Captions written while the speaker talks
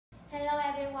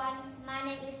everyone, my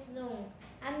name is Dung.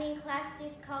 I'm in class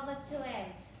Discover 2M.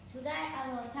 Today I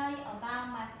will tell you about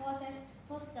my forces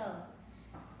poster.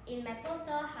 In my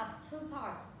poster have two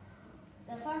parts.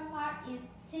 The first part is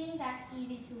things that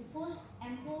easy to push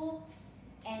and pull,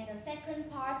 and the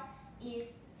second part is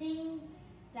things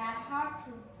that hard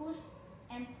to push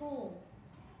and pull.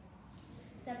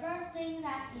 The first thing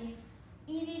that is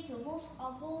easy to push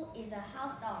or pull is a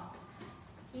house door.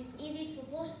 It's easy to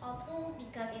push or pull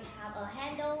because it has a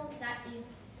handle that is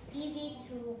easy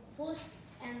to push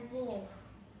and pull.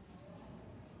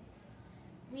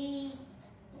 We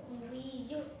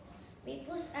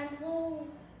push and pull.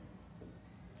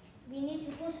 We need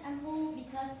to push and pull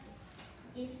because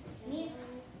we need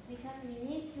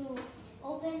to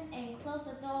open and close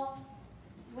the door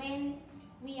when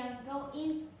we are go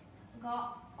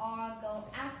out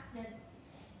the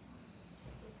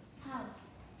house.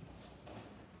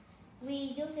 We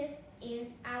use it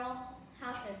in our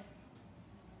houses.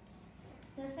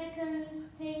 The second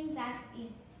thing that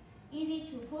is easy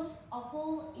to push or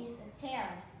pull is a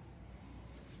chair.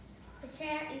 The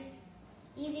chair is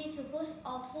easy to push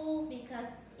or pull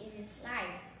because it is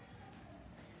light.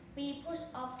 We push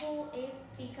or pull it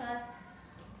because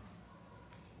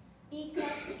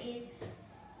it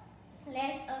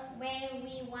lets us where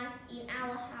we want in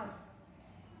our house.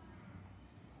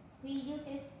 We use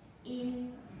it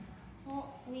in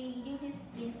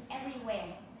everywhere.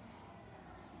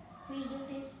 We use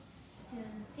it to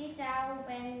sit down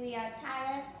when we are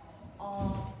tired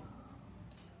or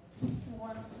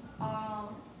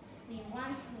we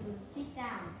want to sit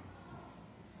down.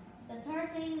 The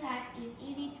third thing that is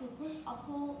easy to push or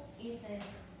pull is a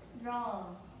drawer.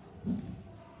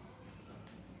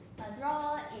 A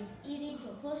drawer is easy to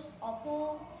push or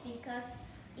pull because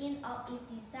of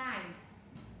its design.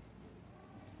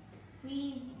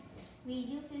 We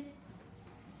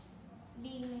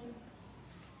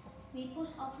push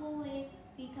or pull it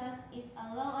because it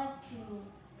allows us to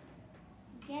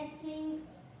get things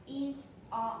in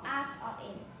or out of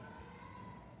it.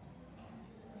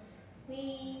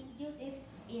 We use it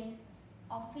in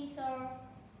offices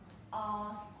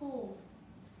or schools.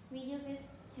 We use it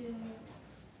to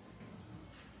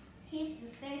keep the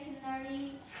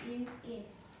stationery in it.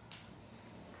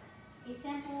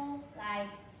 Example like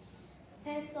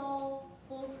pencil,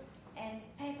 books, and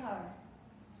papers.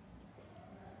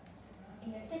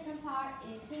 In the second part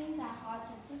is things that are hard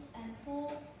to push and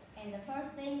pull, and the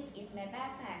first thing is my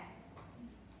backpack.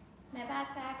 My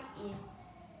backpack is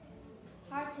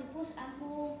hard to push and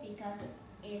pull because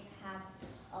it has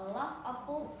a lot of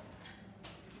books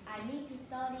I need to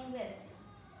study with.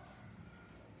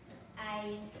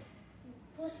 I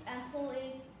push and pull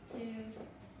it to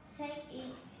take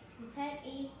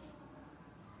it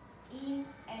in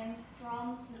and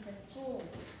from to the school.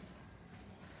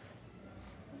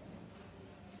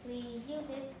 We use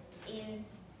it in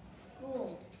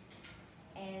school,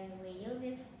 and we use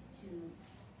it to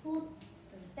put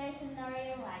the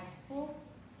stationery like book,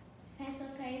 pencil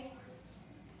case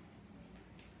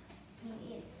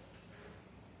in it.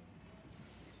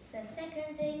 The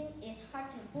second thing is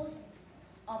hard to push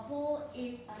or pull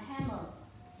is a hammer.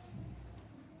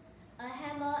 A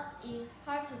hammer is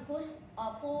hard to push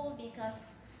or pull because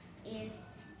it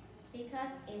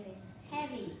is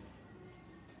heavy,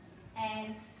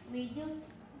 and we use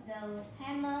the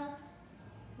hammer.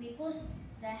 We push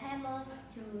the hammer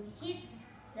to hit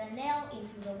the nail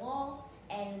into the wall,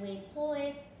 and we pull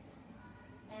it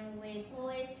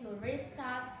to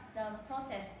restart the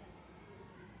process.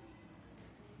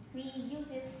 We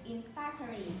use it in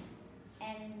factory,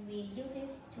 and we use it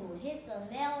to hit the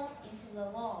nail into the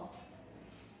wall.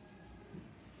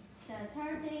 The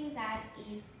third thing that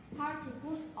is hard to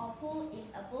push or pull is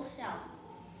a bookshelf.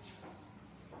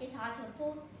 It's hard to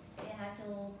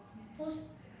push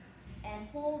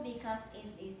and pull because it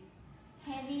is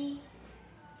heavy.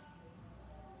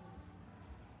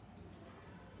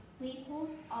 We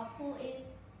push or pull it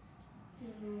to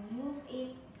move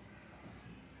it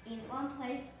in one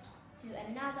place to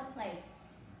another place.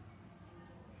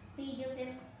 We use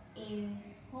it in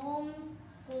homes,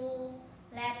 school,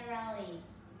 library,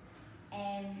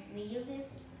 and we use it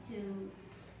to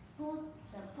put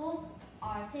the book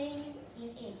or thing in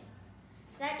it.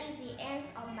 That is the end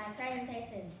of my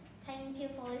presentation. Thank you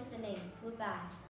for listening. Goodbye.